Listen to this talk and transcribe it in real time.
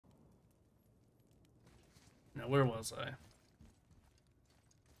Now, where was I?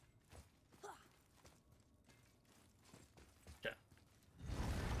 Okay.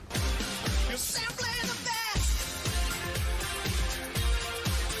 You're simply the best.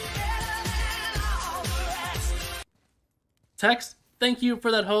 Better than all the rest. Tex, thank you for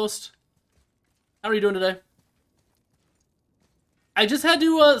that host. How are you doing today? I just had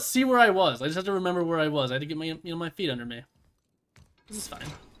to see where I was. I just had to remember where I was. I had to get my my feet under me. This is fine.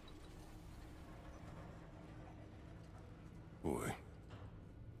 Boy.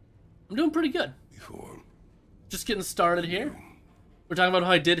 I'm doing pretty good. Before. Just getting started here. We're talking about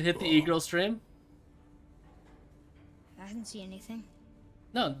how I did hit the e-girl stream. I didn't see anything.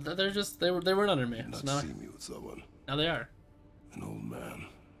 No, they're just they weren't under me. Not So now, see me with someone. now they are. An old man.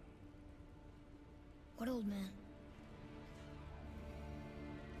 What old man?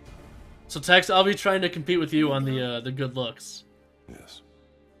 So Tex, I'll be trying to compete with you on the good looks. Yes.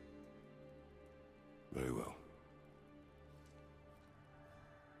 Very well.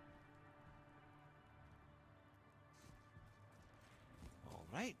 All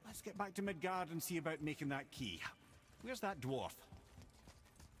right, let's get back to Midgard and see about making that key. Where's that dwarf?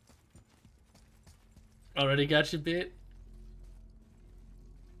 Already got you beat?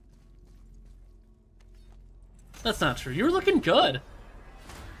 That's not true. You were looking good.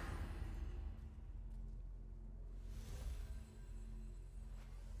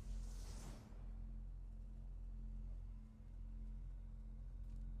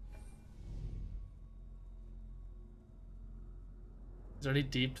 Is already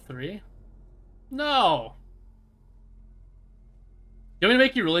deep 3? No! You want me to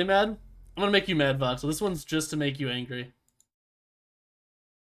make you really mad? I'm gonna make you mad, Vox. So this one's just to make you angry.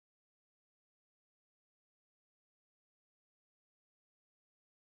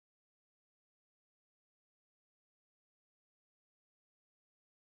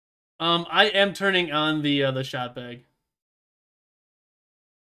 I am turning on the shot bag.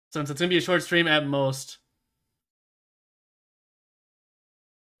 Since it's gonna be a short stream at most.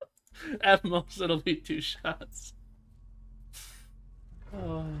 At most, it'll be 2 shots.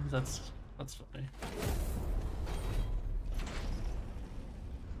 Oh, that's funny.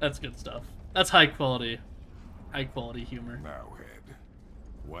 That's good stuff. That's high quality humor. Now, Head.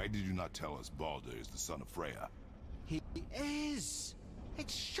 Why did you not tell us Baldur is the son of Freya? He is.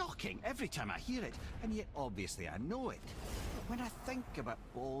 It's shocking every time I hear it, and yet obviously I know it. But when I think about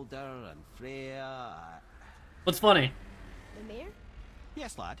Baldur and Freya, What's funny? Mimir?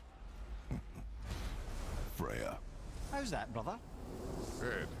 yes, lad. Freya. How's that, brother?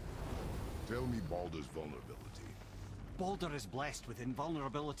 Head. Tell me Baldur's vulnerability. Baldur is blessed with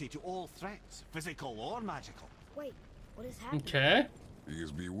invulnerability to all threats, physical or magical. Wait, what is happening? Okay. He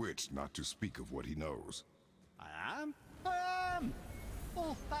is bewitched not to speak of what he knows. I am?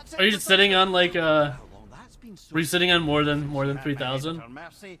 Oh, that's Are you just sitting on like How long that's been so were you sitting on more than At my 3,000? for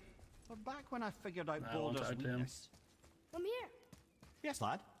mercy. But back when I figured out I won't Baldur's talk to him. weakness. Mimir, Yes,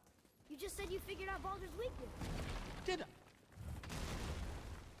 lad. you just said you figured out Baldur's weakness. Did I?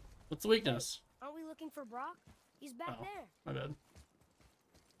 What's the weakness? Aren't we looking for Brock? He's back Oh, there. my bad.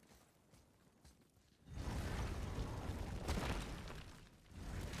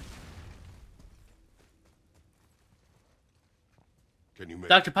 Can you make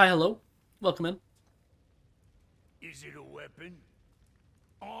Dr. Pie, hello. Welcome in. Is it a weapon?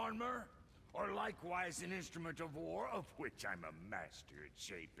 Armor? Or likewise an instrument of war, of which I'm a master at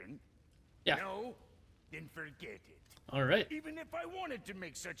shaping? Yeah. No? Then forget it. All right. Even if I wanted to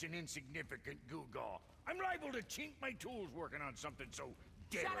make such an insignificant gewgaw, I'm liable to chink my tools working on something so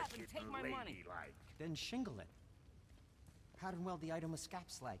delicate up and take my money. ladylike. Then shingle it. Pattern weld the item with scap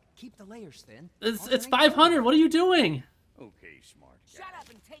slag. Keep the layers thin. It's Alternate 500. What are you doing? Okay, smart guy. Shut up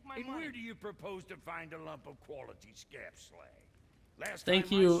and take my And money. where do you propose to find a lump of quality scap slag? Last Thank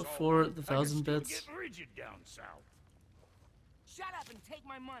time I you saw for one, the I could 1,000 still bits. Get rigid down south. Shut up and take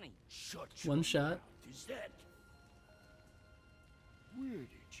my money. Shut One your shot. mouth. Is that? Where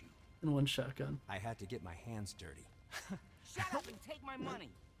did you? And 1 shotgun. I had to get my hands dirty. Shut up and take my money.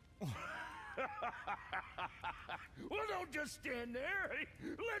 Well, don't just stand there.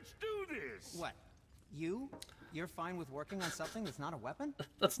 Let's do this. What? You're fine with working on something that's not a weapon?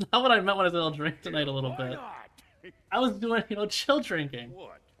 That's not what I meant when I said I'll drink tonight a little Why bit. not? I was doing, chill drinking.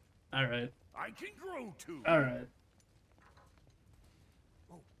 What? All right. I can grow too. All right.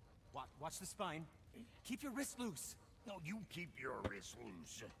 Oh, watch the spine. Keep your wrist loose. No, you keep your wrist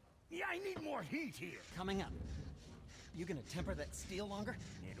loose. Yeah, I need more heat here. Coming up. You gonna temper that steel longer?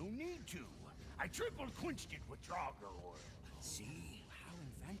 You don't need to. I triple quenched it with Draugr oil. See, how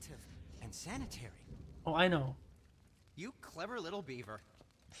inventive and sanitary. Oh, I know. You clever little beaver.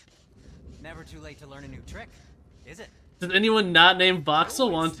 Never too late to learn a new trick, is it? Does anyone not named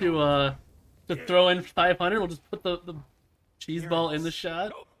Voxel want to throw in 500? We'll just put the cheese ball in the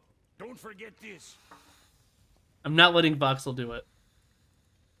shot. Don't forget this. I'm not letting Voxel do it.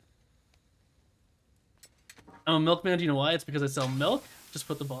 I'm a milkman. Do you know why? It's because I sell milk. Just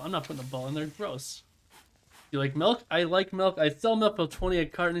put the ball. I'm not putting the ball in there. Gross. You like milk? I like milk. I sell milk for 20 a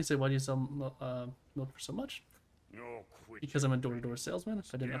carton. He said, "Why do you sell milk for so much?" No, quit. Because I'm a door-to-door salesman.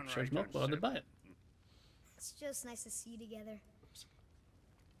 If I didn't have to charge milk, why would I buy it? It's just nice to see you together.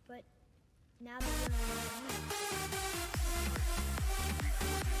 But now that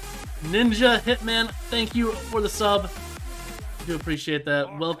you're on Ninja Hitman, thank you for the sub. Do appreciate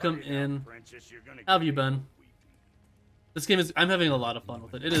that. Welcome in. How have you been? This game is. I'm having a lot of fun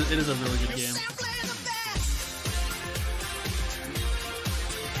with it. It is a really good game.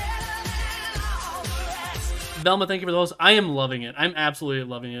 Velma, thank you for the host. I am loving it. I'm absolutely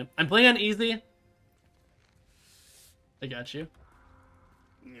loving it. I'm playing on easy. I got you.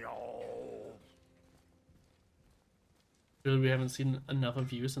 No. Really, we haven't seen enough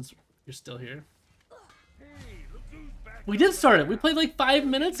of you since you're still here. Hey, look who's back. We did start it. We played like 5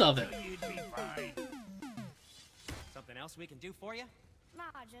 minutes of it. You'd be fine. Something else we can do for you? Nah,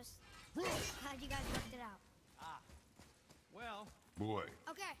 just glad you guys worked it out. Well, Boy,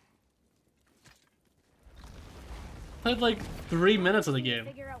 Okay. Played like 3 minutes of the game.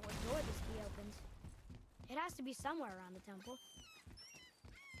 Figure out what door this key opens. It has to be somewhere around the temple.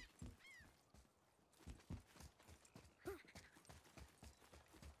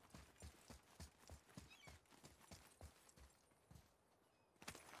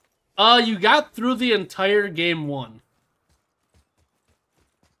 You got through the entire game 1.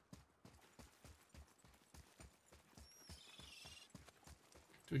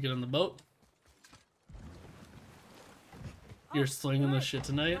 Do we get on the boat? You're slinging right. this shit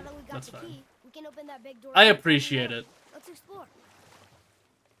tonight? Now that we got That's the fine. key, we can open that big door. I right appreciate there. it. Let's explore.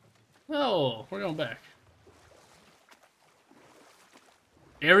 Oh, we're going back.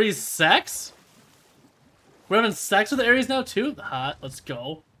 Ares sex? We're having sex with Ares now too? Hot. Let's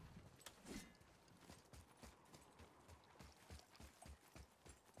go.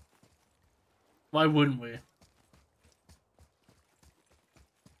 Why wouldn't we?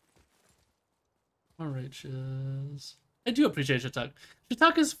 Alright, Shiz. I do appreciate Shitak.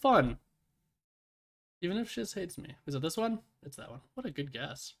 Shitak is fun. Even if Shiz hates me. Is it this one? It's that one. What a good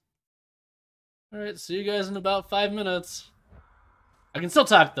guess. Alright, see you guys in about 5 minutes. I can still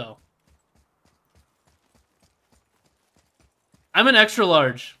talk, though. I'm an extra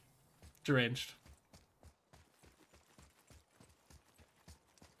large. Deranged.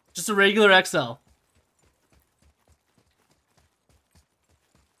 Just a regular XL.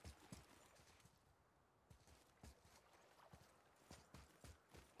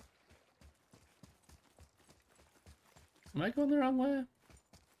 Am I going the wrong way?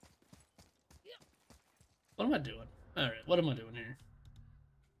 What am I doing? Alright, what am I doing here?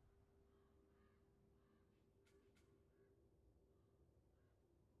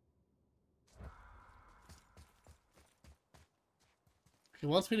 He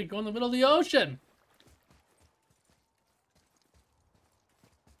wants me to go in the middle of the ocean!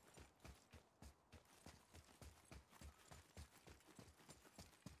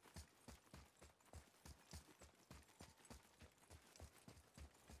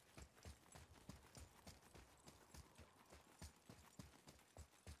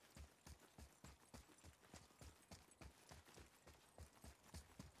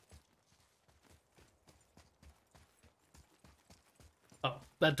 Oh,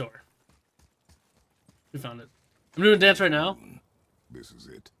 that door. We found it. I'm doing a dance right now. this is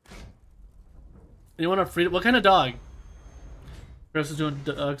it. Anyone have freedom? What kind of dog? Chris was doing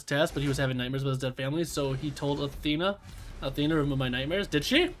dog's test, but he was having nightmares about his dead family, so he told Athena to remove my nightmares. Did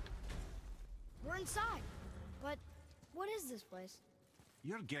she? We're inside. But what is this place?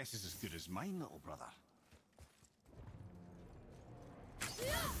 Your guess is as good as mine, little brother.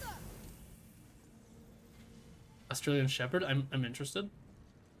 Australian Shepherd? I'm interested.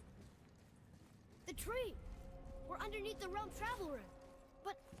 The tree. We're underneath the realm travel room.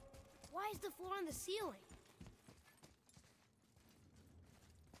 But why is the floor on the ceiling?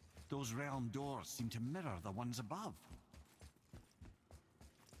 Those realm doors seem to mirror the ones above.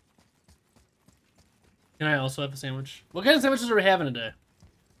 Can I also have a sandwich? What kind of sandwiches are we having today?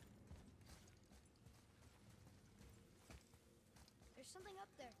 There's something up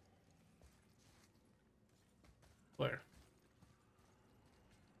there. Where?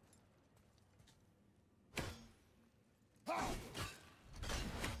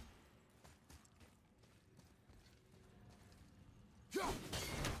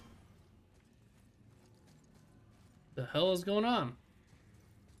 The hell is going on?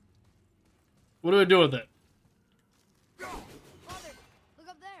 What do I do with it? Father, look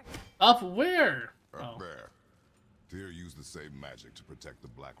up there. Up where? Up Oh. there. Tyr used the same magic to protect the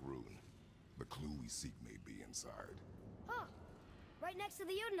Black Rune. The clue we seek may be inside. Huh. Right next to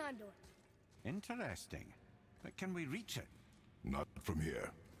the Jotunheim door. Interesting. But can we reach it? Not from here.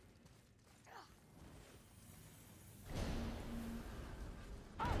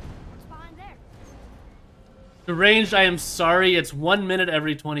 What's behind there? Deranged, I am sorry. It's 1 minute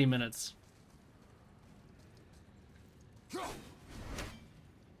every 20 minutes.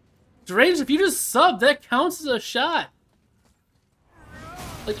 Deranged, if you just sub, that counts as a shot.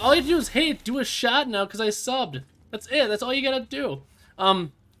 Like, all you have to do is, hey, do a shot now because I subbed. That's it. That's all you gotta do.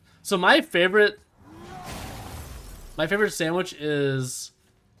 So my favorite sandwich is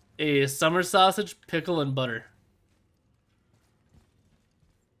a summer sausage, pickle, and butter.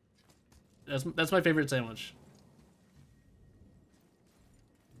 That's my favorite sandwich.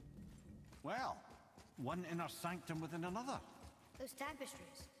 Well, one inner sanctum within another. Those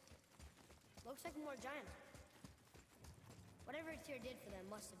tapestries. Looks like more giant. Whatever Tyr did for them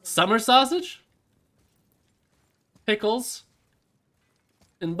must have been. Summer sausage, pickles,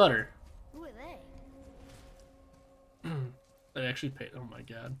 and butter. Who are they? I actually paid. Oh my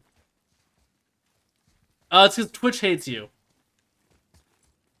god. It's because Twitch hates you.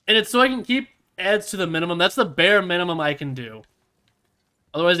 And it's so I can keep ads to the minimum. That's the bare minimum I can do.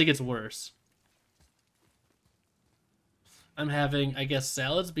 Otherwise it gets worse. I'm having, I guess,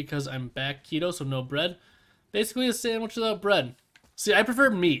 salads because I'm back keto, so no bread. Basically a sandwich without bread. See, I prefer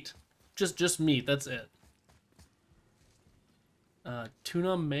meat. Just meat, that's it.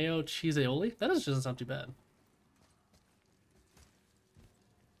 Tuna mayo cheese aioli? That doesn't sound too bad.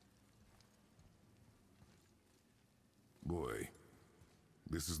 Boy,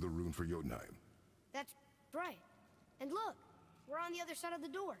 this is the rune for Jotunheim. That's right. And look, we're on the other side of the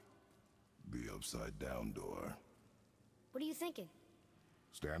door. The upside down door. What are you thinking?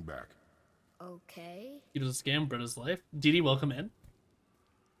 Stand back. Okay. He does a scam, Britta's life. Didi, welcome in.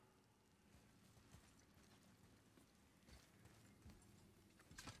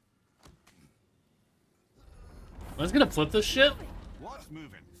 I was gonna flip this shit. What's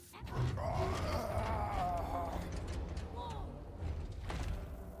moving?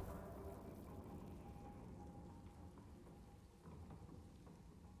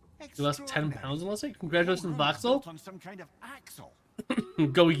 You lost 10 pounds in last week? Congratulations, Room's Voxel. built on some kind of axle.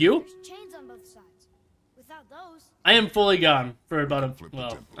 Go you? There's chains on both sides. Without those, I am fully gone for about a... Flip the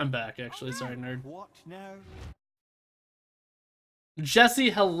Well, temple. I'm back, actually. Sorry, nerd. What now? Jesse,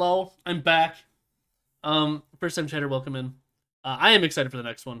 hello. I'm back. First time chatter, welcome in. I am excited for the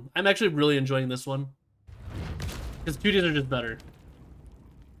next one. I'm actually really enjoying this one. Because cuties are just better.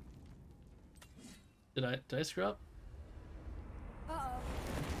 Did I screw up? uh-oh.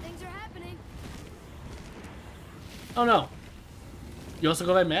 Things are happening. Oh no. You also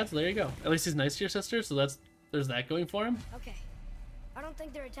go by Matt, so there you go. At least he's nice to your sister, so there's that going for him. Okay. I don't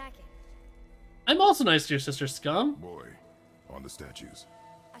think they're attacking. I'm also nice to your sister, scum. Boy, on the statues.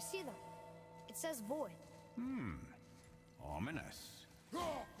 I see them. It says void. Ominous. Go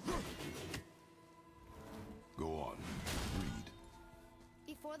on. Read.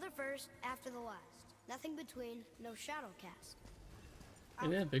 Before the first, after the last. Nothing between, no shadow cast.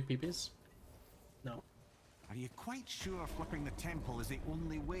 Maybe they have big peepees. No. Are you quite sure flipping the temple is the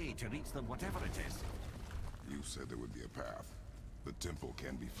only way to reach the whatever it is? You said there would be a path. The temple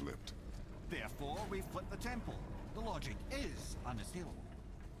can be flipped. Therefore, we flip the temple. The logic is unassailable.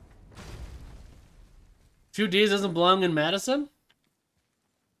 2 Ds doesn't belong in Madison?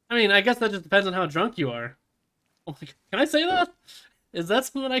 I mean, I guess that just depends on how drunk you are. Oh my God. Can I say that? Is that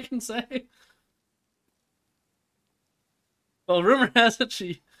something I can say? Well, rumor has it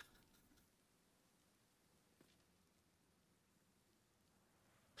she...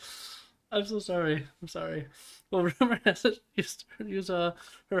 I'm so sorry. I'm sorry. Well, rumor has it she used to use her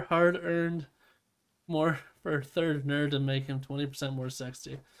hard-earned more for her third nerd to make him 20% more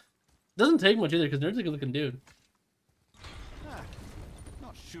sexy. Doesn't take much either, because Nerd's a good-looking dude.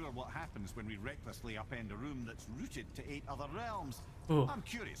 Not sure what happens when we recklessly upend a room that's rooted to 8 other realms. Ooh. I'm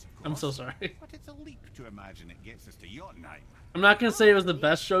curious, of course. I'm so sorry. But it's a leap to imagine it gets us to Jotunheim. I'm not gonna say it was the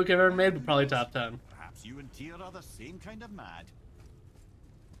best joke I've ever made, but probably top 10. Perhaps you and Tyr are the same kind of mad.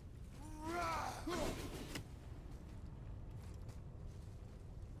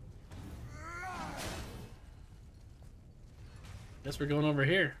 Guess we're going over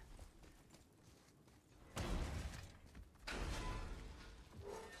here.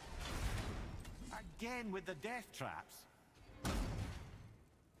 Again with the death traps.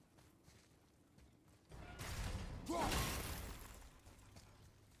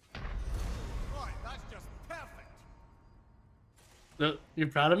 You're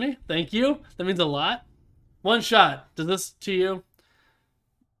proud of me? Thank you. That means a lot. One shot. Does this to you?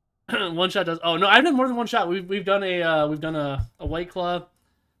 One shot does. Oh no, I've done more than one shot. We've done a White Claw.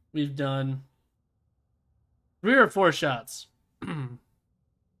 We've done 3 or 4 shots.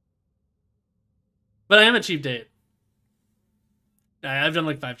 But I am a cheap date. I've done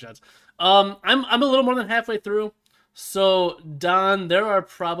like 5 shots. I'm a little more than halfway through. So Don, there are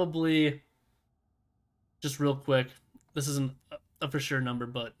probably, just real quick, this isn't a for sure number,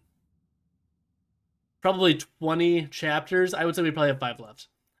 but probably 20 chapters. I would say we probably have 5 left.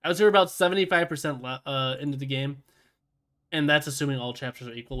 I would say we're about 75% into the game, and that's assuming all chapters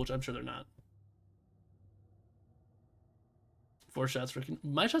are equal, which I'm sure they're not. 4 shots for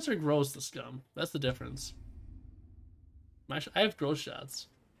my shots are gross. The scum. That's the difference. I have gross shots.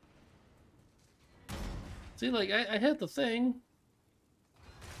 See, like I hit the thing.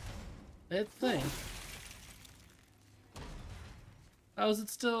 I hit the thing. How is it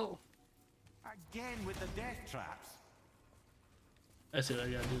still? Again with the death traps. I see what I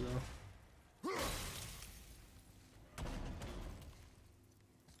gotta do though.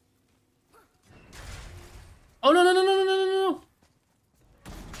 Oh no no no no no no no no!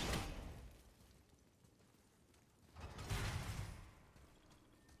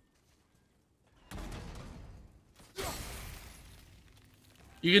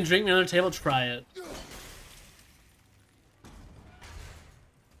 You can drink me under the table. Try it.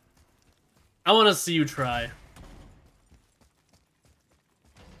 I want to see you try.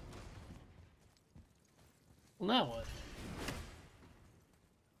 Well, now what?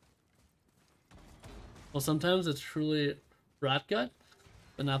 Well, sometimes it's truly rot gut,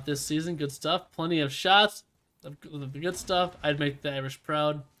 but not this season. Good stuff. Plenty of shots of the good stuff. I'd make the Irish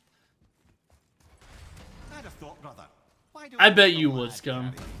proud. I'd have thought, brother. Why don't I bet go you on would,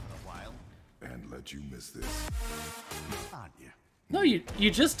 Scum. carry for a while, And let you miss this. aren't you? No,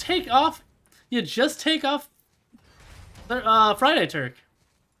 you just take off. You just take off. Friday Turk.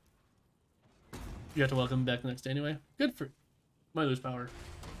 You have to welcome him back the next day anyway. Good for. Might lose power.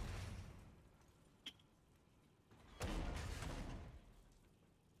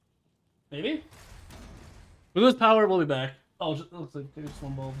 Maybe. We lose power. We'll be back. Oh, it looks like there's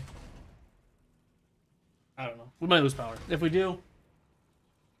one bulb. I don't know. We might lose power. If we do,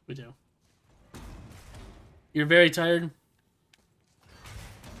 we do. You're very tired.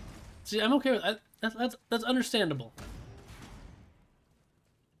 See, I'm okay with that. That's understandable.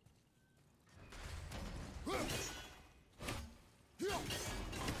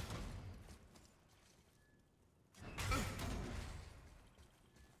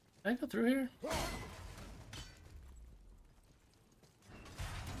 Can I go through here?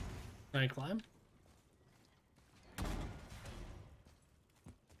 Can I climb?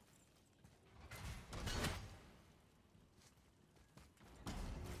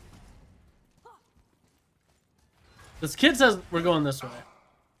 This kid says we're going this way.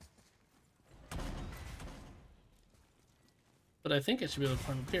 But I think I should be able to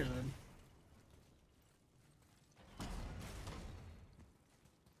climb up here then.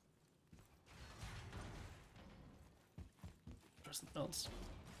 Try something else.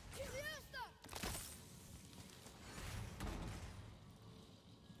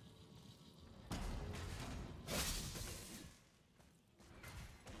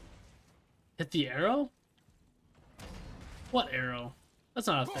 Hit the arrow? What arrow? That's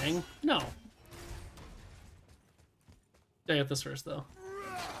not a thing. No. Gotta get this first, though.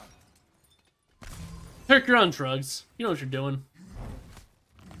 Turk, you're on drugs. You know what you're doing.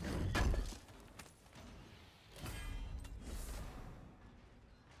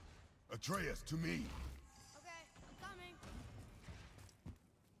 Atreus, to me. Okay, I'm coming.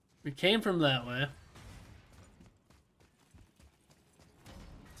 We came from that way.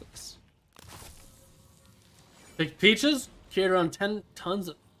 What's this? Picked peaches? Carried around 10 tons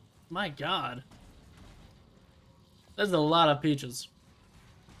of... My god. That's a lot of peaches.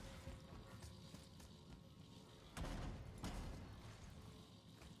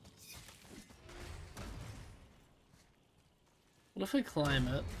 What if I climb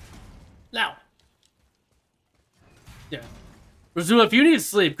it? Now. Yeah. Razula, if you need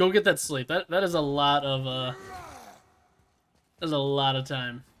sleep, go get that sleep. That is a lot of that's a lot of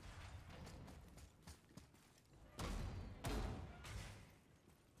time.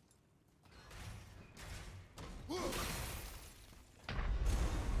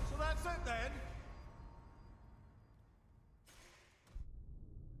 So that's it then.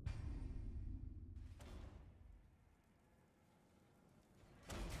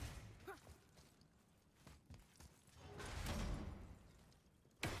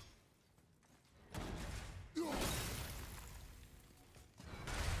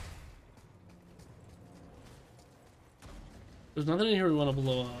 There's nothing in here we want to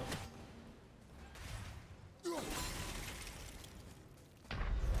blow up.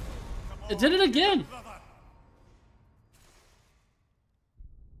 It did it again!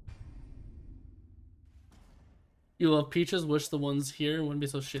 You love peaches, wish the ones here wouldn't be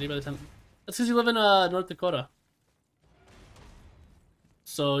so shitty by the time... That's because you live in North Dakota.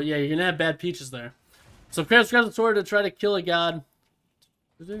 So yeah, you're gonna have bad peaches there. So Kratos grabs a sword to try to kill a god.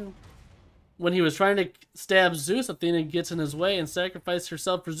 When he was trying to stab Zeus, Athena gets in his way and sacrifices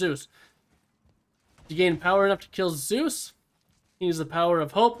herself for Zeus. To gain power enough to kill Zeus, he needs the power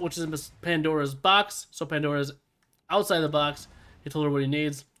of hope, which is in Pandora's box. So Pandora's outside the box. He told her what he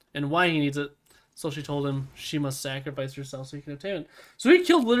needs and why he needs it. So she told him she must sacrifice herself so he can obtain it. So he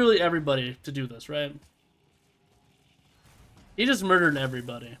killed literally everybody to do this, right? He just murdered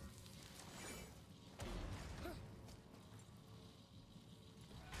everybody.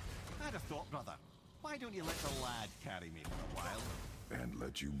 I'd have thought, brother. Why don't you let the lad carry me for a while? And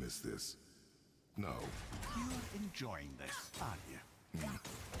let you miss this? No. You're enjoying this, aren't you?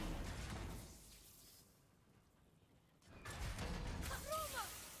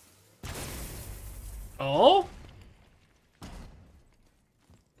 Oh?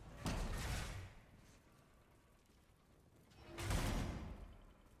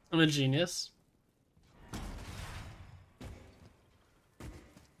 I'm a genius.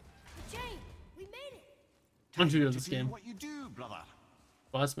 Jane, we made it. I'm too good at To this do game. what you do, brother.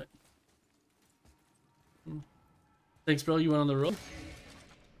 Well, that's me. Thanks, bro. You went on the road.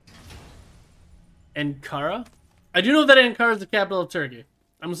 Ankara? I do know that Ankara is the capital of Turkey.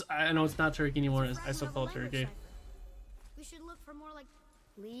 I know it's not Turkey anymore. I still call it Turkey. We should look for more like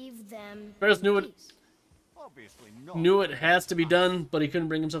leave them. Ferris knew in it. peace. Obviously not. Knew it has to be done, but he couldn't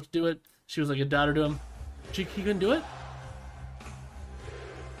bring himself to do it. She was like a daughter to him. He couldn't do it?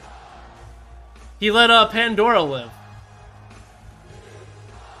 He let Pandora live.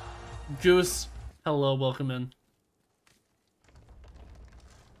 Goose, hello, welcome in.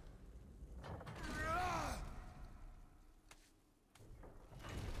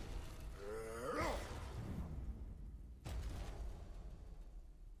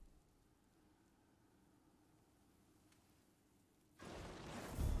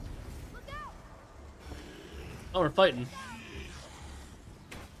 Oh, we're fighting.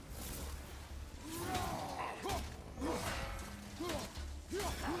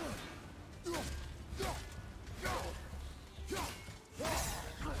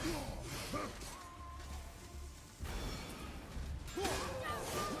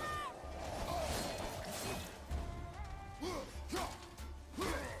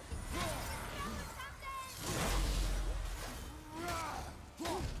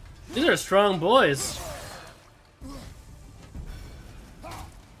 These are strong boys.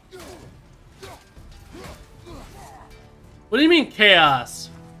 What do you mean chaos?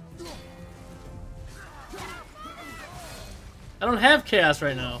 I don't have chaos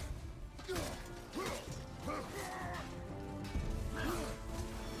right now.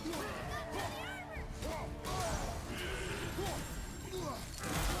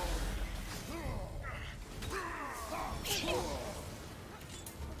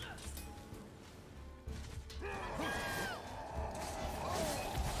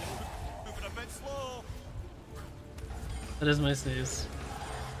 Moving a bit slow. That is my sneeze.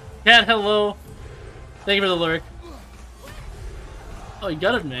 Cat, hello. Thank you for the lurk. Oh, you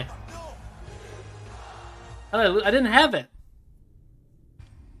gutted me. How did I didn't have it.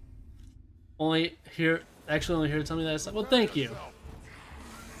 Only here to tell me that I suck. Well, thank you.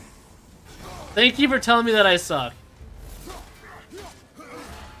 Thank you for telling me that I suck.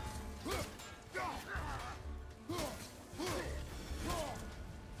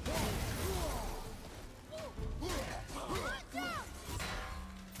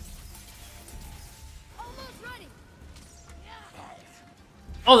 Almost ready.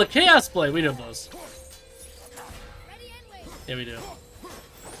 Oh, the Chaos Blade. We know those. Ready and wait. Yeah, we do.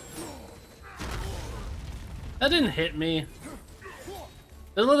 That didn't hit me.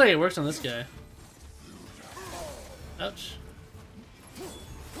 Doesn't look like it works on this guy. Ouch.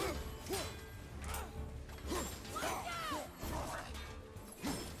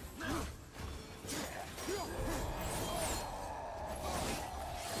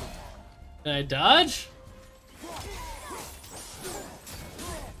 Can I dodge?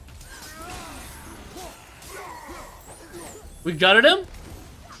 We gutted him?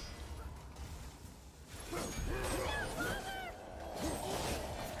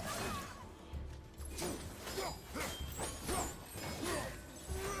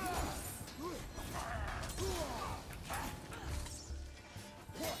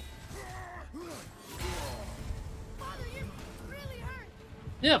 Father, you're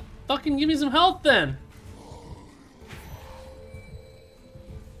Yeah, fucking give me some health then.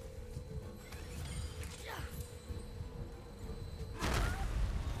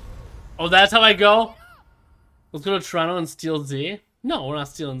 Oh, that's how I go? Let's go to Toronto and steal Z. No, we're not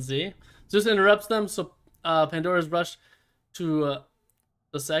stealing Z. Zeus interrupts them, so Pandora's rushed to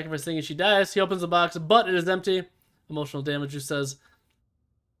the sacrifice thinking she dies. He opens the box, but it is empty. Emotional damage, who says,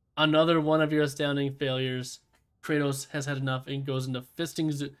 another one of your astounding failures. Kratos has had enough and goes into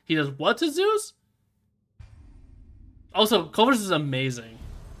fisting Zeus. He does what to Zeus? Also, Culver's is amazing.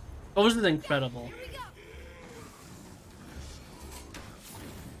 Culver's is incredible.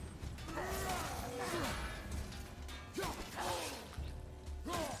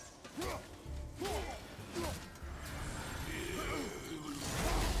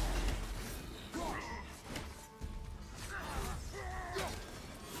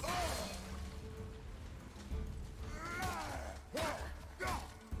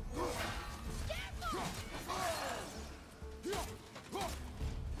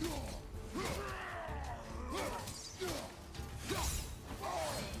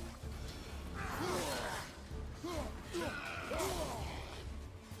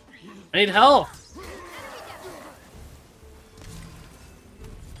 I need help.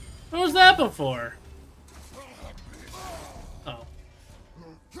 What was that before? Oh.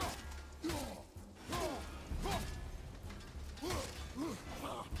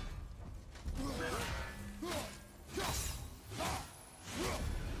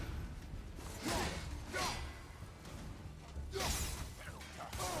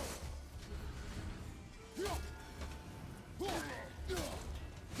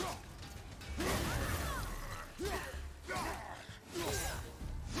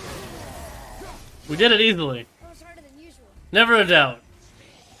 We did it easily. That was harder than usual. Never a doubt.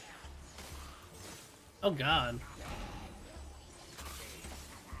 Oh god.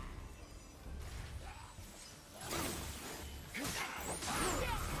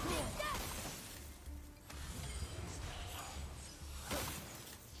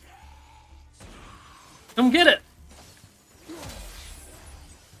 Come get it.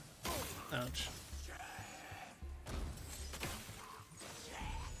 Ouch.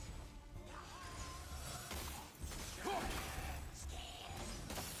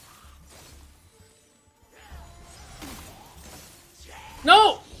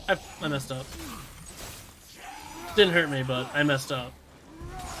 No! I messed up. Didn't hurt me, but I messed up.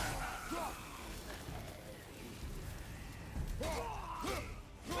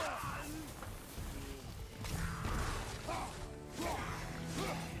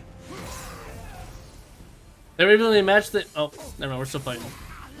 They were evenly matched the— oh, never mind, we're still fighting.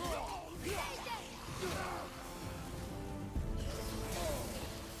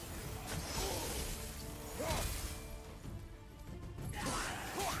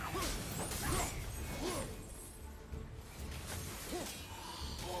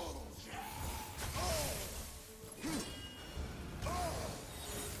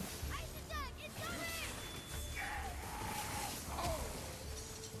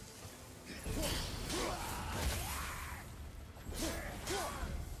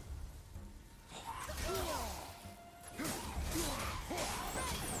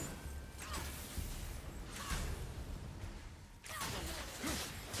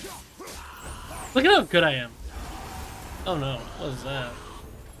 Look at how good I am. Oh no, what is that?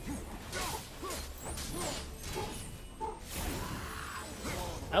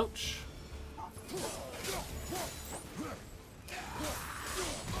 Ouch.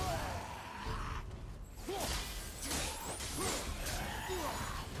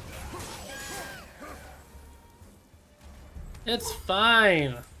 It's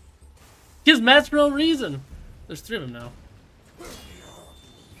fine. He has match for no reason. There's 3 of them now.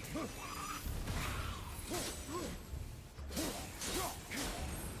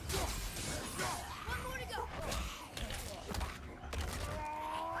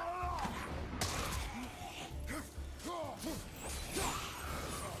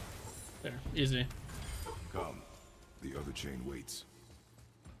 There, easy. Come. The other chain waits.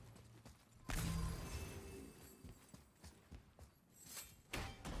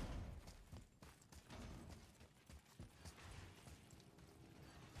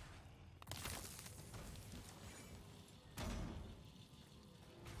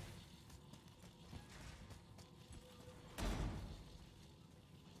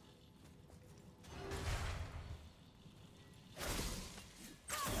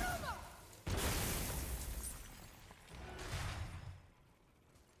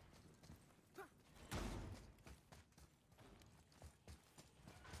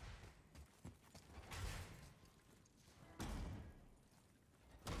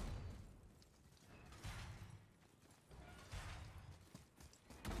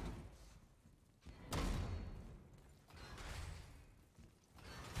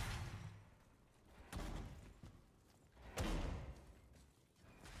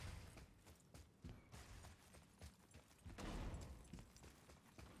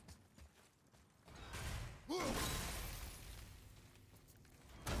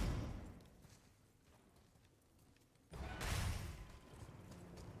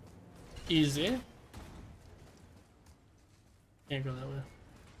 Easy. Can't go that way.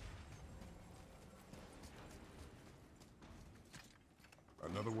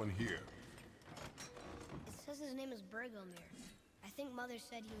 Another one here. It says his name is Bergelmir. I think Mother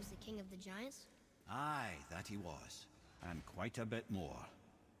said he was the king of the giants. Aye, that he was. And quite a bit more.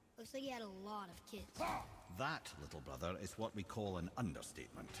 Looks like he had a lot of kids. That, little brother, is what we call an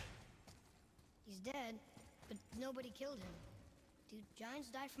understatement. He's dead, but nobody killed him. Do giants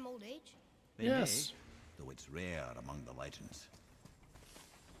die from old age? They Yes. may, though it's rare among the legends.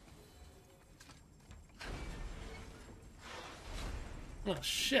 Oh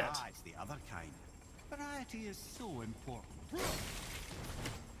shit. Ah, it's the other kind. Variety is so important.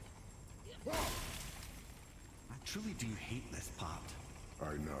 I truly do hate this part.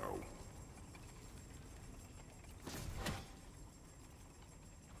 I know.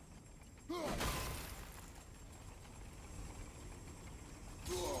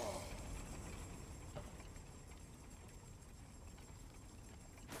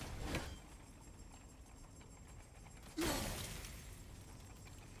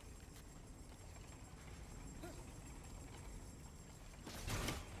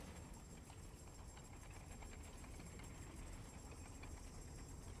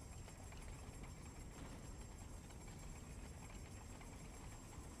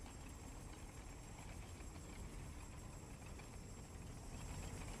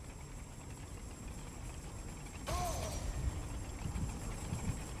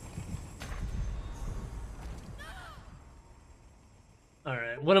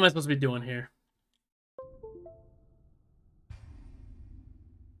 Alright, what am I supposed to be doing here?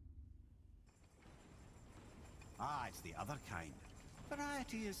 Ah, it's the other kind.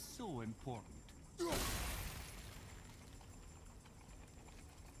 Variety is so important.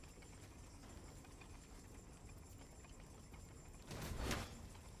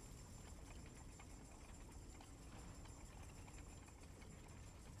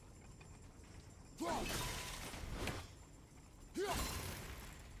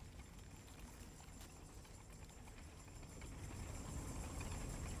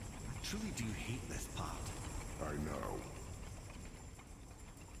 I truly do hate this part. I know.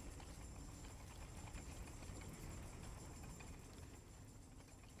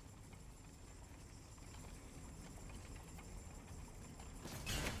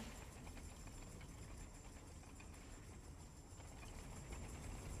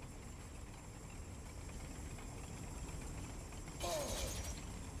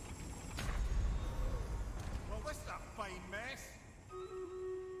 Well, this is a fine mess.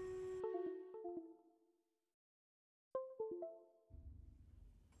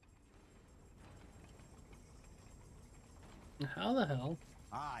 How the hell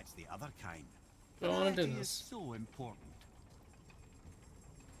Ah, it's the other kind. do I want to do Variety is this? so important.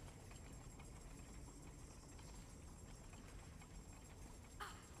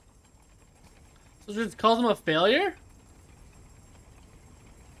 So just calls him a failure?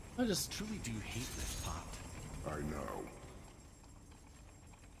 I I just truly do hate this part. I know.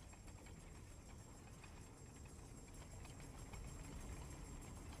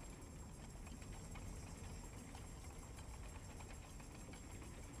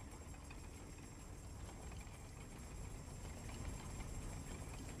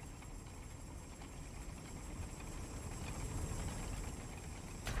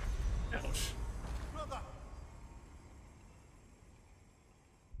 ouch.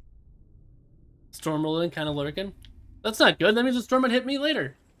 Storm rolling, kind of lurking. That's not good. That means the storm would hit me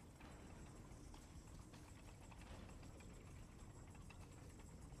later.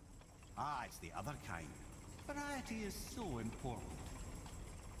 Ah, it's the other kind. Variety is so important.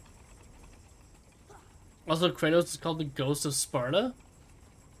 Also, Kratos is called the Ghost of Sparta.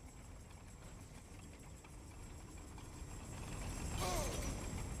 I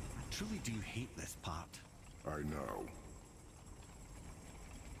truly do hate this part. I know.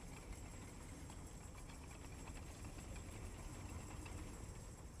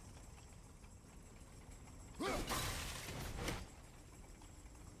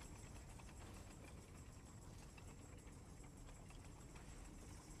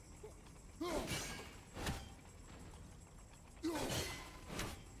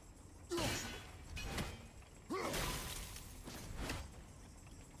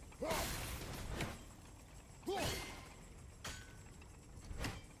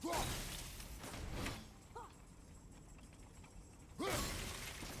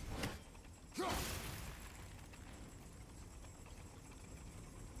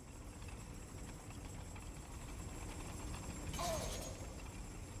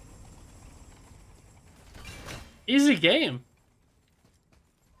 Easy game.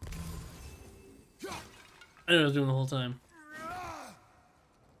 I knew what I was doing the whole time.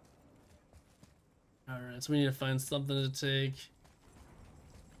 Alright, so we need to find something to take.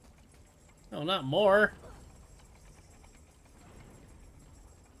 Oh, not more.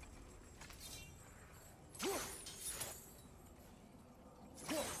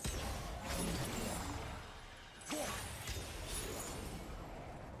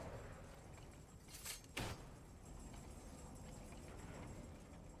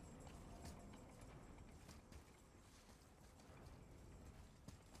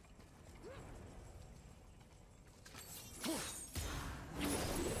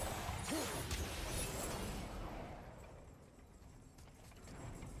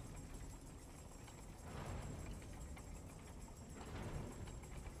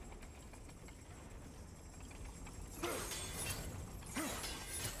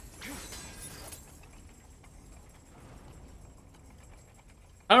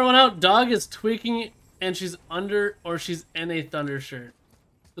 Power went out. Dog is tweaking, and she's under or she's in a thunder shirt.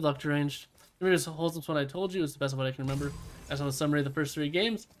 Good luck, deranged. Remember, this wholesome what I told you. It's the best of what I can remember. That's on the summary of the first 3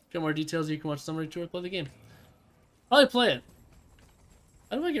 games. If you want more details, you can watch the summary to or play the game. Probably play it.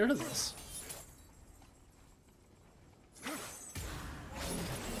 How do I get rid of this?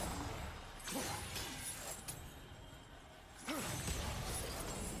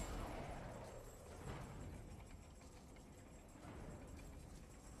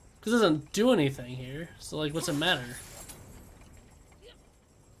 Because it doesn't do anything here. So, like, what's it matter?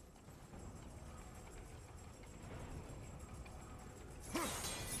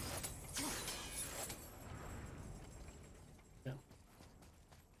 Yeah.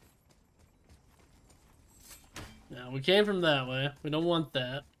 Now, we came from that way. We don't want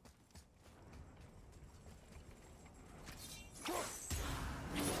that.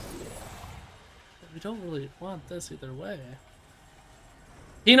 We don't really want this either way.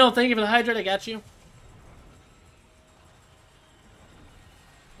 Dino, thank you for the hydrate. I got you.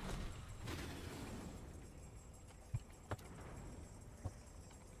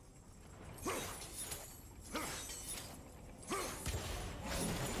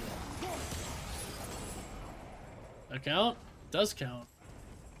 That count? Does count.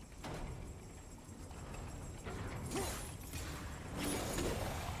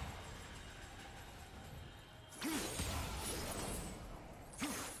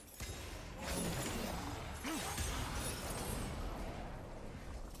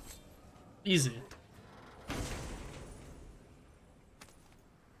 Easy.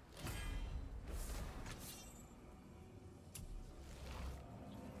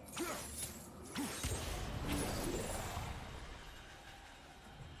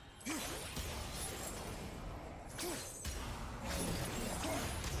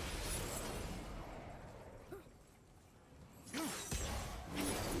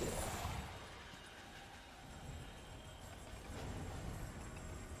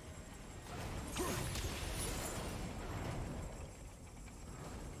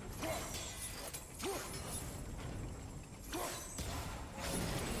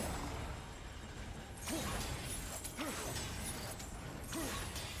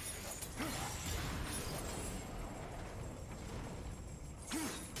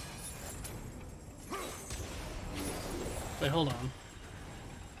 Wait, hold on.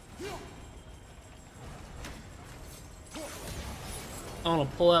 I want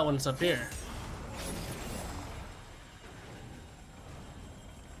to pull out when it's up here.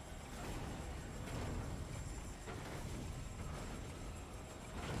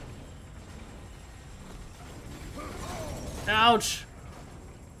 Ouch!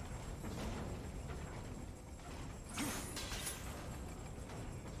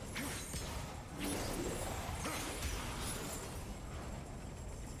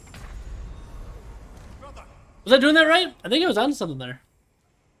 Was I doing that right? I think I was onto something there.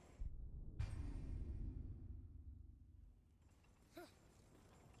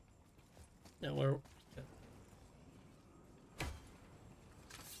 Yeah, we're... Yeah.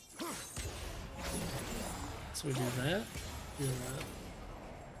 So we do that. Do that.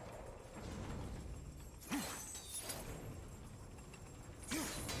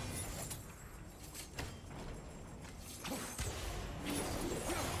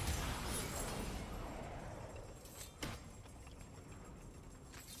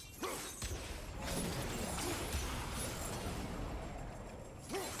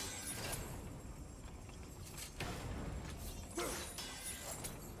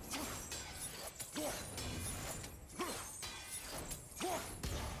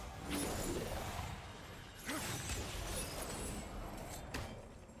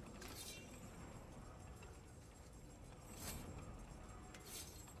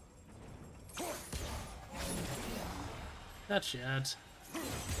 Not yet.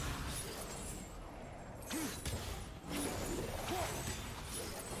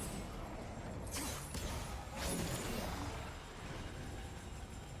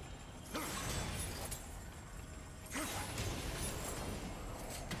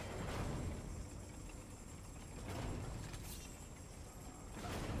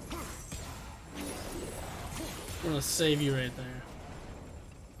 I'm gonna save you right there.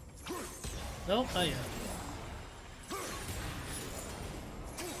 Nope, not yet.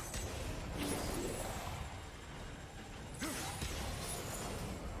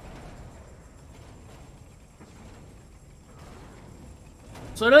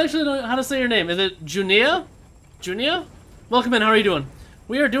 So I don't actually know how to say your name. Is it Junia? Junia? Welcome in, how are you doing?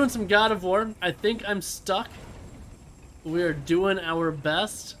 We are doing some God of War. I think I'm stuck. We are doing our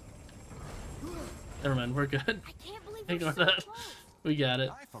best. Never mind, we're good. I can't believe we're Ignore so that. close. We got it.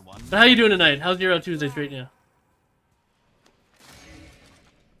 I, for one, But how you doing tonight? How's your Tuesday treating you?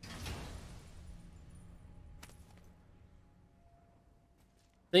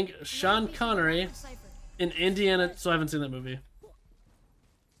 Think Sean Connery Cipher. in Indiana. So I haven't seen that movie.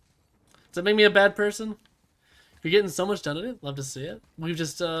 Does that make me a bad person? You're getting so much done in it. Love to see it. We've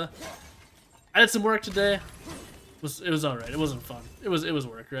just I did some work today. It was all right. It wasn't fun. It was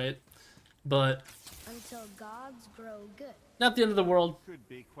work, right? But Until gods grow good. not the end of the world. could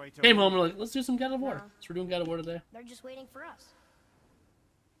be quite a Came home and we're like, let's do some God of War. Yeah. So we're doing God of War today. They're just waiting for us.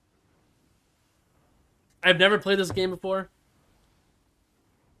 I've never played this game before.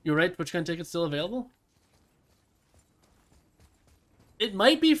 You're right, TwitchCon ticket's still available? It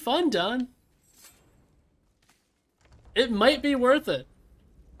might be fun, Don. It might be worth it.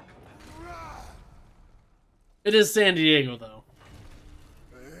 It is San Diego, though.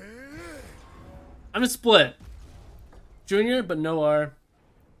 I'm a split. Junior, but no R.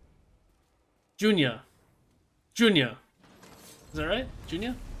 Junior. Junior. Is that right?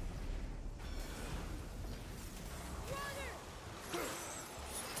 Junior?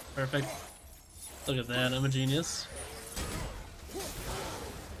 Perfect. Look at that, I'm a genius.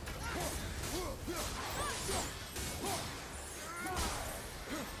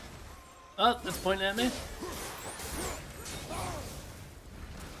 Oh, it's pointing at me.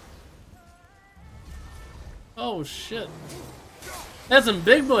 Oh shit. There's some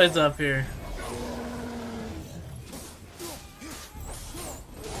big boys up here.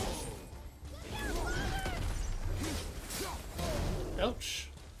 Ouch.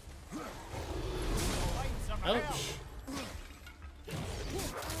 Ouch.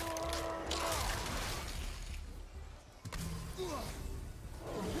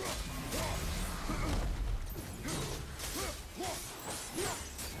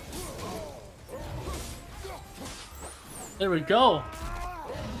 There we go.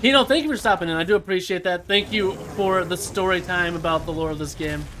 Hino, thank you for stopping in. I do appreciate that. Thank you for the story time about the lore of this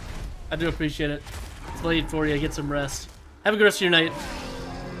game. I do appreciate it. It's late for you. Get some rest. Have a good rest of your night.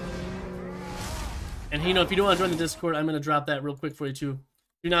 And Hino, if you don't want to join the Discord, I'm going to drop that real quick for you too.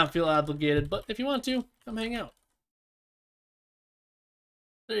 Do not feel obligated, but if you want to, come hang out.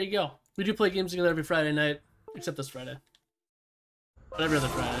 There you go. We do play games together every Friday night, except this Friday. But every other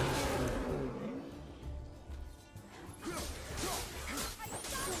Friday.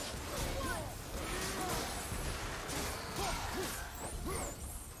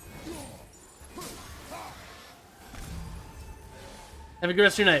 Have a good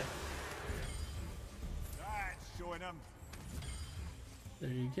rest of your night. That's showing him. There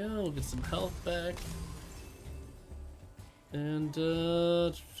you go. We'll get some health back. And,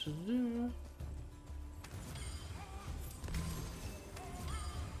 oh,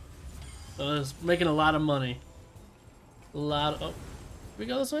 it's making a lot of money. A lot of... Oh. Can we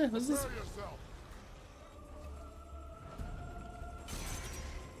go this way? What's this? Prepare yourself.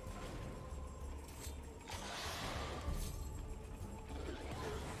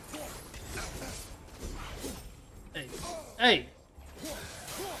 Hey. Hey!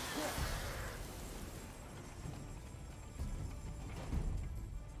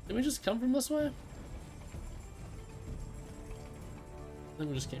 Did we just come from this way? I think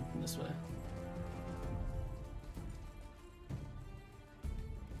we just came from this way.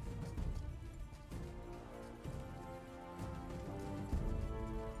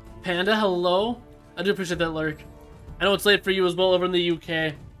 Panda, hello? I do appreciate that lurk. I know it's late for you as well over in the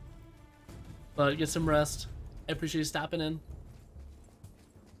UK. But get some rest. I appreciate you stopping in.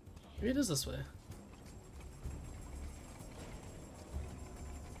 Maybe it is this way.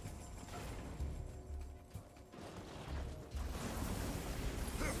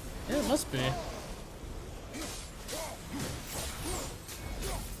 Yeah, it must be.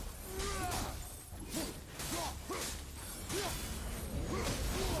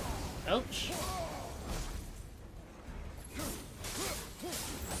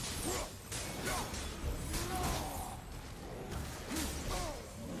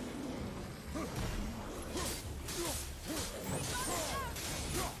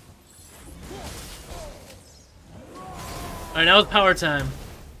 Alright, now it's power time.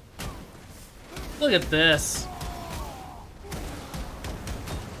 Look at this.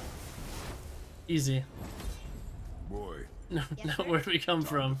 Easy. Boy, No, Yes, no, sir? where'd we come time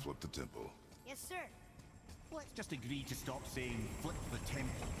from? to flip the temple. Yes, sir. Let's just agree to stop saying flip the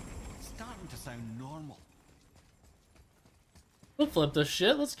temple. It's starting to sound normal. We'll flip this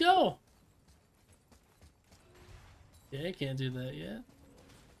shit. Let's go. Yeah, I can't do that yet.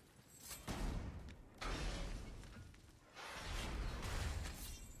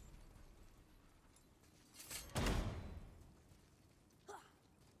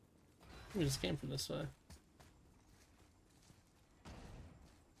 We just came from this way.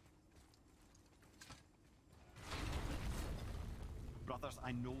 Brothers,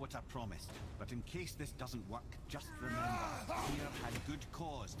 I know what I promised, but in case this doesn't work, just remember, Tyr had good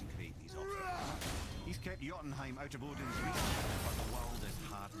cause to create these obstacles. He's kept Jotunheim out of Odin's reach, but the world is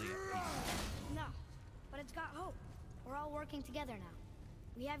hardly at peace. No, but it's got hope. We're all working together now.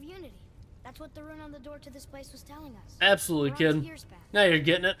 We have unity. That's what the rune on the door to this place was telling us. Absolutely, We're on kid. Tyr's path. Now you're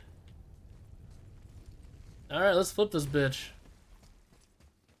getting it. Alright, let's flip this bitch.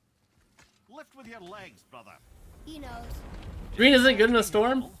 Lift with your legs, brother. He knows. Green isn't good in a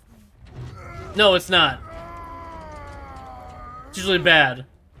storm? No, it's not. It's usually bad.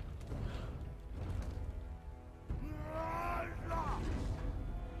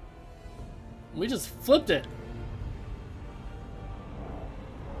 We just flipped it.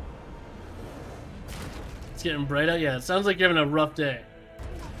 It's getting bright out. Yeah, it sounds like you're having a rough day.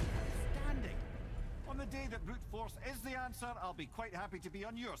 Standing. On the day that brute force is the answer, I'll be quite happy to be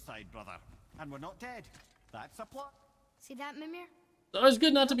on your side, brother. And we're not dead. That's a plot. See that, Mimir? It's always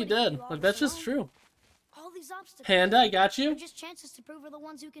good not to be Nobody dead. can Like, do that's all just this true. alone. All these obstacles. Panda, I got They're you. just chances to prove we're the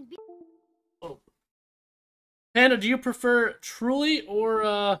ones who can beat. Oh. Panda, do you prefer Truly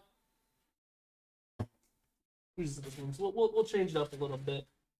or we'll change it up a little bit.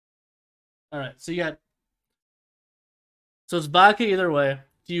 All right, so you got. So it's vodka either way.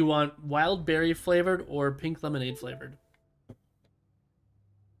 Do you want wild berry flavored or pink lemonade flavored?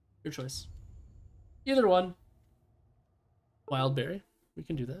 Your choice. Either one. Wild berry. We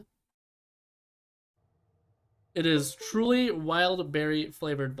can do that. It is Truly wild berry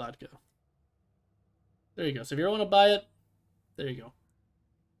flavored vodka. There you go. So if you ever want to buy it, there you go.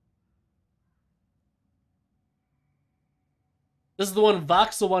 This is the one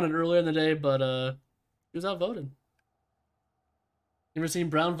Voxel wanted earlier in the day, but he was outvoted. You ever seen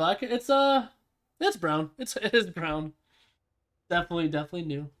brown vodka? It's brown. It is brown. Definitely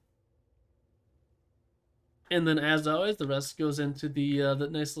new. And then, as always, the rest goes into the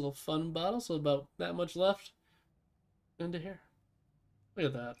nice little fun bottle. So about that much left into here. Look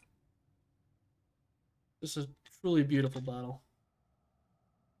at that. This is a truly beautiful bottle.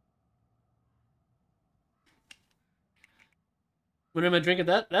 When am I drinking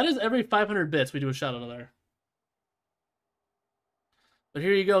that? That is every 500 bits we do a shot out of there. But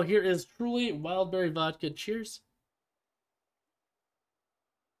here you go. Here is Truly wild berry vodka. Cheers.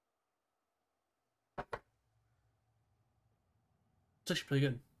 It's actually pretty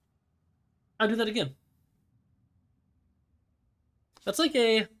good. I'll do that again. That's like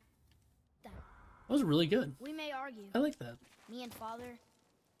a... That was really good. We may argue. I like that. Me and Father,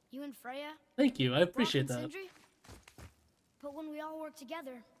 you and Freya. Thank you. I appreciate Brock and that. Sindri. But when we all work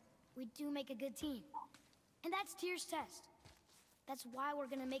together, we do make a good team. And that's Tyr's test. That's why we're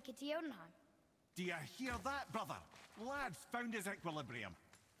gonna make it to Jotunheim. Do you hear that, brother? Lad's found his equilibrium.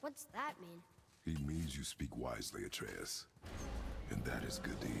 What's that mean? He means you speak wisely, Atreus. And that is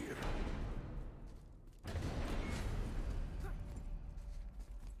good to hear.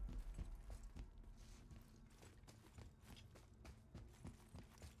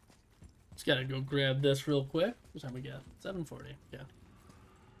 Just gotta go grab this real quick. What time we got? 7:40. Yeah.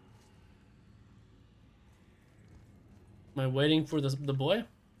 Am I waiting for the boy?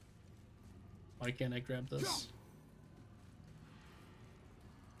 Why can't I grab this?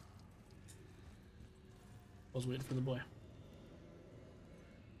 I was waiting for the boy.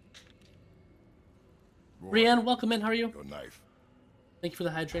 Roy, Rianne, welcome in. How are you? your knife. Thank you for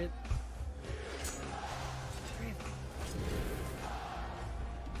the hydrate.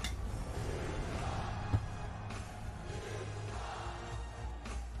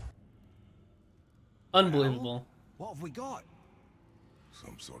 Unbelievable. What have we got?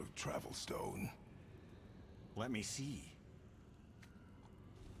 Some sort of travel stone. Let me see.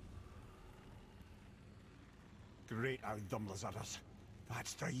 Great Audumlazaras.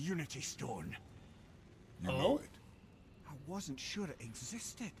 That's the Unity Stone. You Oh? know it. I wasn't sure it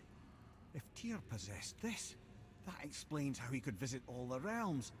existed. If Tyr possessed this, that explains how he could visit all the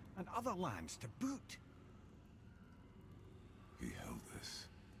realms and other lands to boot. He held this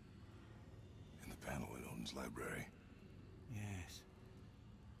in the panel in Odin's library. Yes.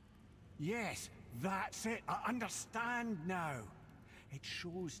 Yes, that's it. I understand now. It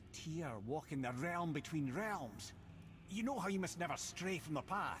shows Tyr walking the realm between realms. You know how you must never stray from the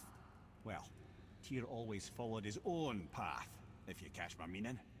path? Well, Tyr always followed his own path, if you catch my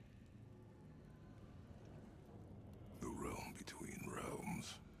meaning. The realm between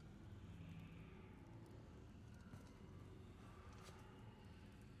realms.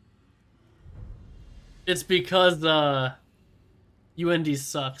 It's because UND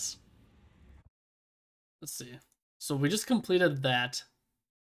sucks. Let's see. So we just completed that.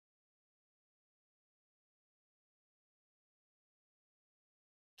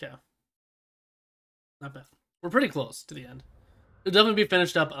 Okay. Not bad. We're pretty close to the end. It'll definitely be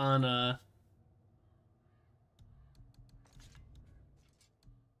finished up on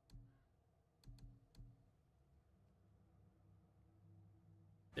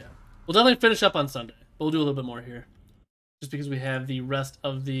yeah. We'll definitely finish up on Sunday. But we'll do a little bit more here. Just because we have the rest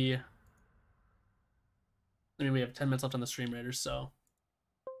of the we have 10 minutes left on the stream raiders, so.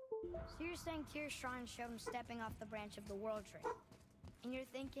 So you're saying Tyr's shrine showed him stepping off the branch of the World Tree. And you're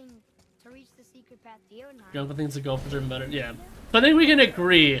thinking to reach the secret path to Jotunheim. You know, things to go for even better. Yeah. But I think we can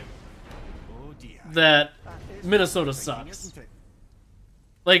agree Oh dear. that That is Minnesota frustrating, sucks. isn't it?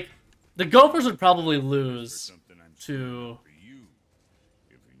 Like, the Gophers would probably lose Something I'm to for you.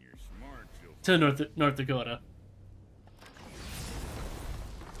 If you're smart, you'll North Dakota.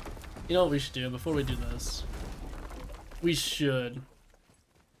 You know what we should do before we do this? We should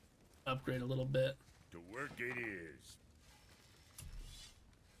upgrade a little bit. to work it is.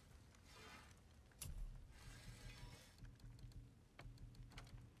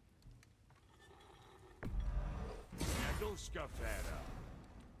 Now go scuff that up.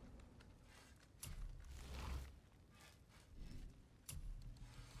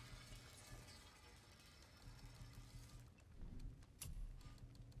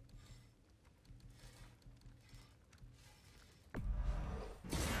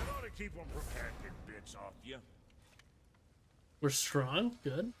 That ought to keep them from hacking bits off you. We're strong.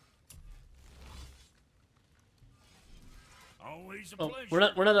 Good. Always a Oh, pleasure. we're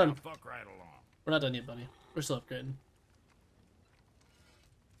not done. Now fuck right along. We're not done yet, buddy. We're still upgrading.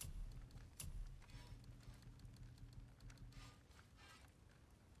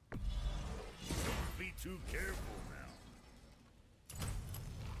 Don't be too careful now.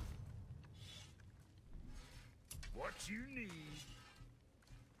 What you need.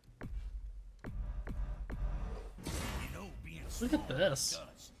 You know, being Look at small this.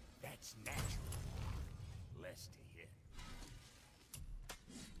 does. That's natural. Less to hit.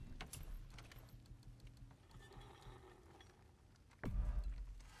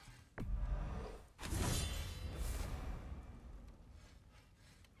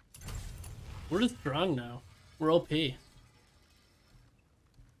 We're just strong now. We're OP. Wouldn't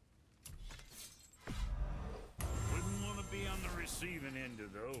want to be on the receiving end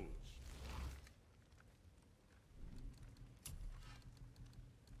of those.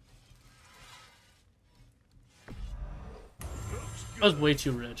 Looks I was good. way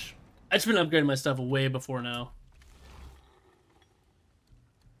too rich. I just been upgrading my stuff way before now.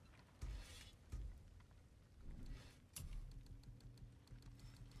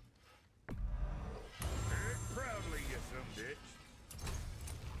 Proudly, you some bitch.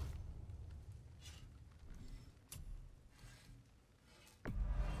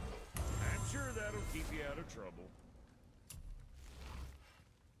 I'm sure that'll keep you out of trouble.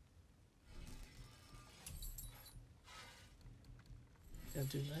 Can't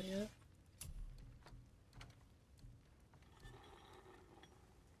do that yet.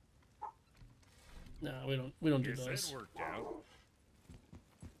 No, we don't do Guess those. that worked out.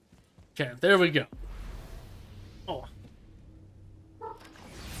 Okay, there we go. Oh.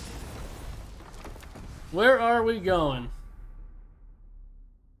 Where are we going?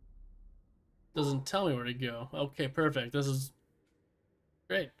 Doesn't tell me where to go. Okay, perfect. This is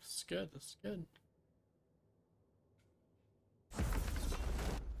great. This is good. This is good.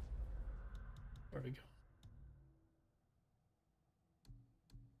 Where are we go?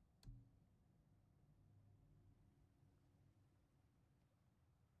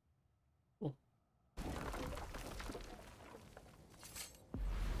 Cool.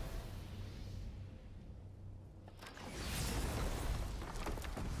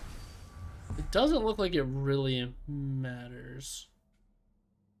 It doesn't look like it really matters.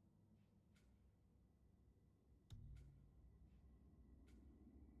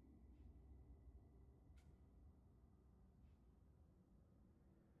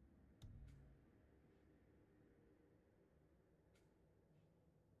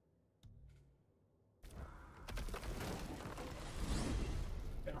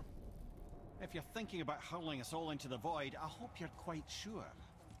 if you're thinking about hurling us all into the void, I hope you're quite sure.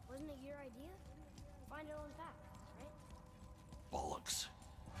 Wasn't it your idea? Find it all intact, right? Bollocks.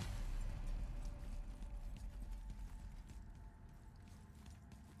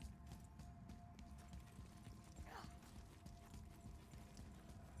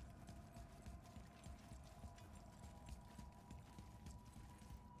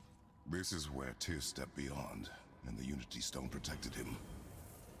 This is where Tyr stepped beyond, and the Unity Stone protected him.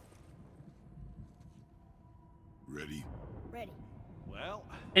 Ready? Ready. Well,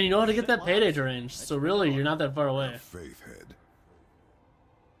 And you know how to get that sit, payday lads. range, so Let's really move you're on. not that far away. Have faith, Head.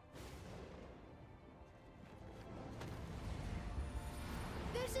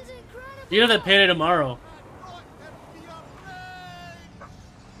 This is incredible! You have that payday tomorrow.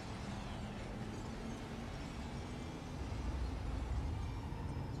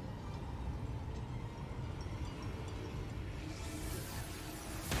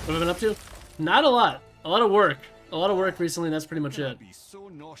 What have we been up to? Not a lot. A lot of work. A lot of work recently, and that's pretty much it. I'd be so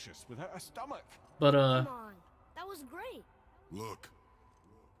nauseous without a stomach. But, Come on. That was great. Look.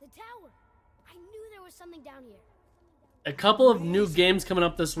 The tower. I knew there was something down here. a couple of new games coming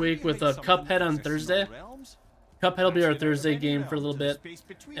up this week with Cuphead on Thursday. Cuphead will be our Thursday game for a little bit.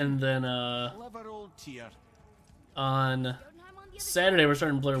 And then, on Saturday, we're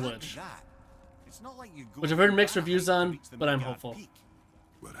starting Blair Witch. Which I've heard mixed reviews on, but I'm hopeful.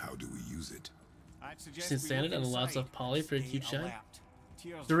 But how do we use it? Just stand it and lots of poly for a cute shine.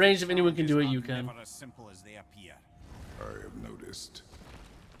 The range, if anyone can do it, you can. I have noticed.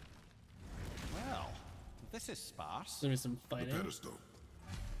 Well, this is sparse. There's gonna be some The fighting. pedestal.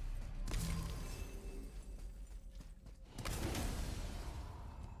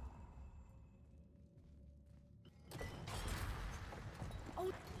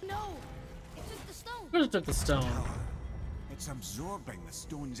 Oh no! It took the stone. Who took the stone? It's absorbing the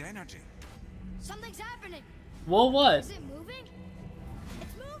stone's energy. Something's happening. Well, what? Is it moving?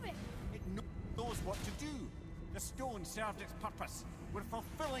 It's moving. It knows what to do. The stone served its purpose. We're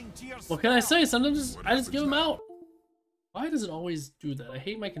fulfilling Tyr's What can I spell. say? Sometimes I just give them out. Why does it always do that? I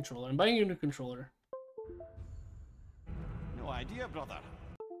hate my controller. I'm buying a new controller. No idea, brother.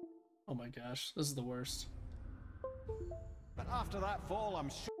 Oh my gosh, this is the worst. But after that fall, I'm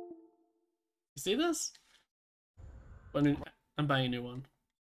sure. You see this? I mean, I'm buying a new one.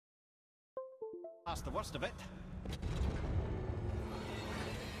 That's the worst of it.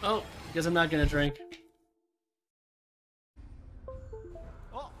 Oh, guess I'm not gonna drink.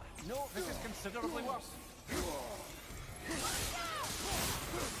 Oh, no, this is considerably worse.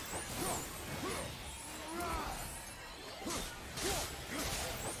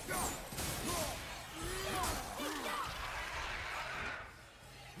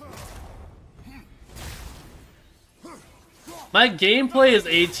 My gameplay is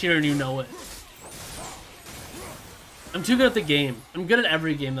A tier and you know it. I'm too good at the game. I'm good at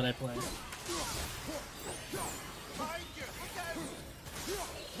every game that I play.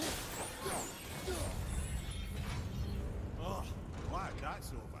 Oh, glad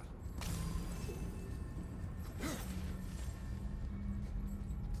that's over.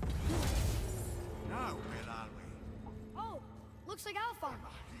 Now, where are we? Oh, looks like Alpha.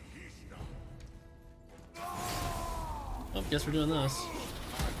 Oh, guess we're doing this.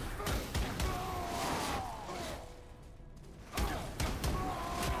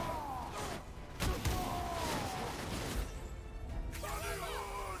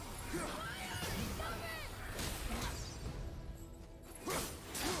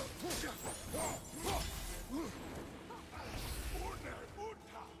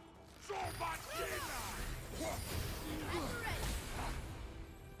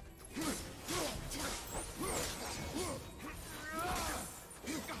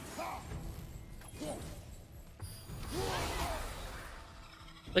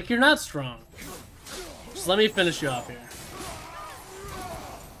 Like, you're not strong. Just let me finish you off here.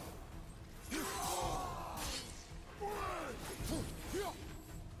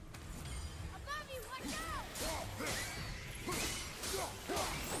 Above you, watch out!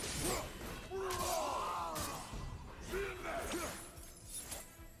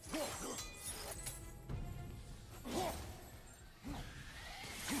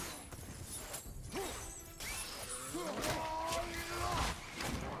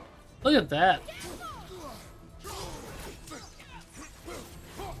 Look at that.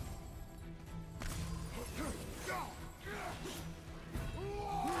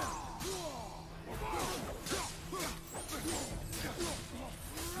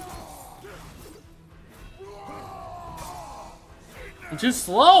 I'm too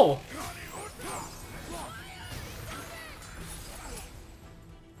slow.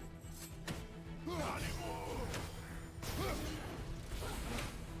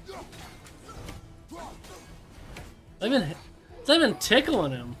 It's not even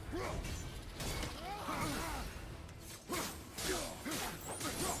tickling him.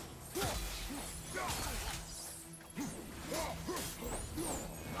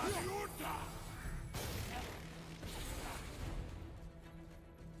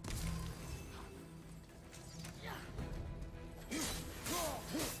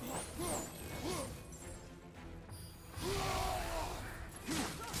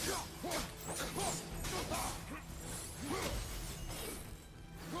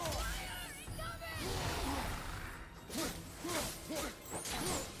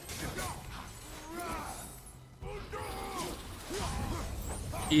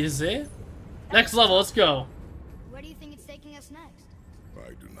 Easy. Next level, let's go. Where do you think it's taking us next? I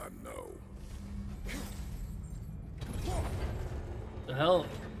do not know. The hell?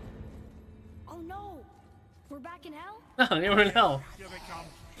 Oh no! We're back in hell? Oh, yeah, we're in hell. Here they come.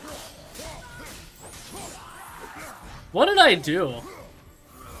 What did I do?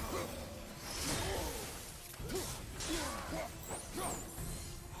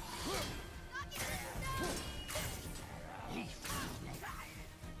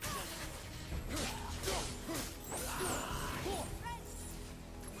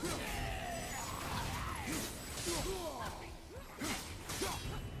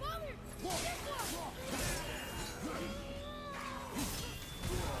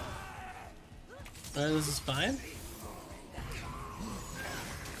 Alright, this is fine.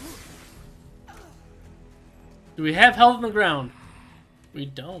 Do we have health on the ground? We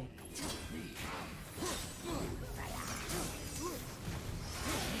don't.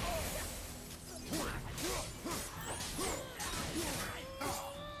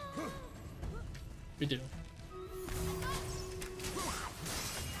 We do.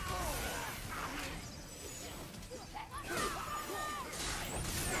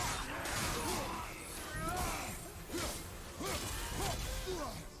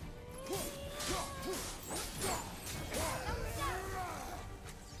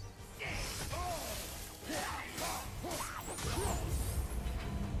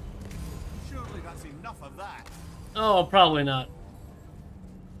 Surely that's enough of that. Oh, probably not.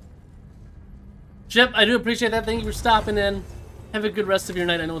 Chip, I do appreciate that. Thank you for stopping in. Have a good rest of your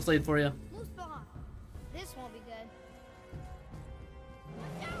night. I know it's late for you. Muspelheim. This won't be good.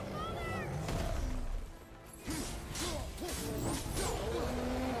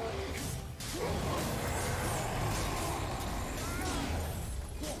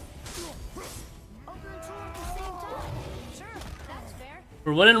 Over and two at the same time. Sure, that's fair.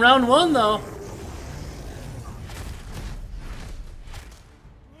 We're winning round one, though.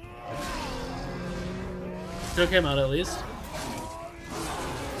 Took him out at least.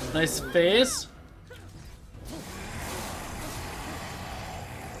 Nice face.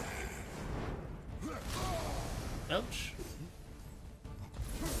 Ouch.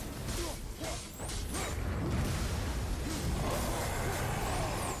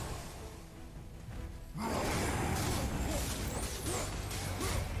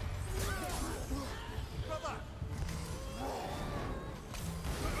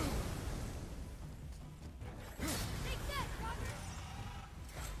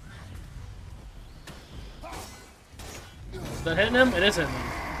 Is that hitting him? It is hitting him.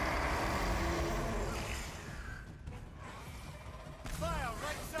 Fire,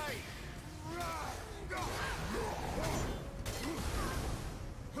 right side.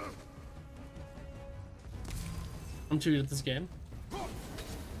 I'm too good at this game.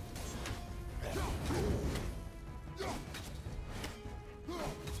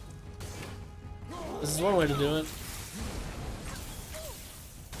 This is one way to do it.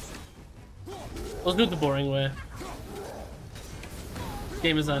 Let's do it the boring way.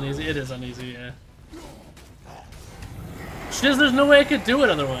 Game is uneasy. It is uneasy, yeah. Shiz, there's no way I could do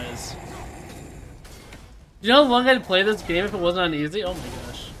it otherwise. Do you know how long I'd play this game if it wasn't on easy? Oh my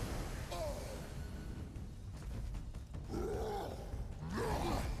gosh.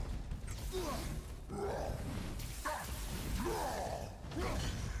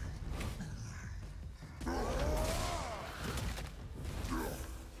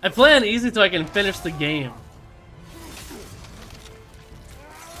 I play on easy so I can finish the game.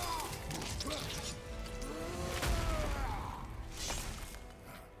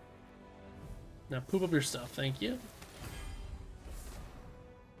 Now poop up your stuff, thank you.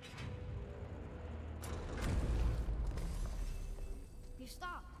 You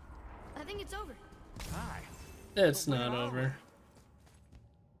stopped. I think it's over. Aye. It's not over.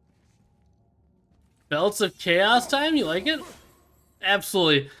 Belts of Chaos time? You like it?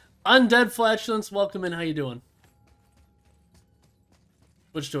 Absolutely. Undead Flatulence, welcome in. How you doing?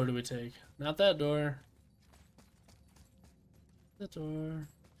 Which door do we take? Not that door. That door.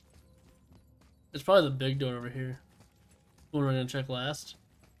 It's probably the big door over here. One we're gonna check last.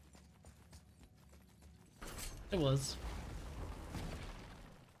 It was.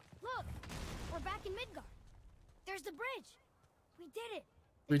 Look, we're back in Midgard. There's the bridge. We did it.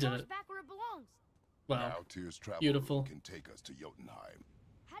 We The did door's it. back where it belongs. Wow. Now Tyr's travel Beautiful. route can take us to Jotunheim.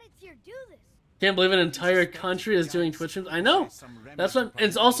 How did Tyr do this? Can't believe an entire country is doing Twitch streams. I know. That's what.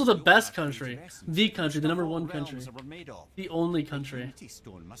 It's also the best country, the country, the number one country, the only country. Infinity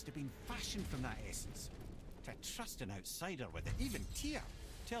Stone must have been fashioned from that essence. To trust an outsider with it, even Tyr,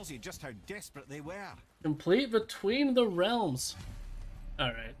 tells you just how desperate they were. Complete between the realms. All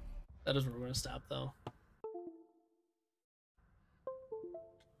right, that is where we're gonna stop though.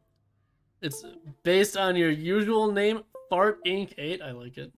 It's based on your usual name, Fart Inc. 8. I like it.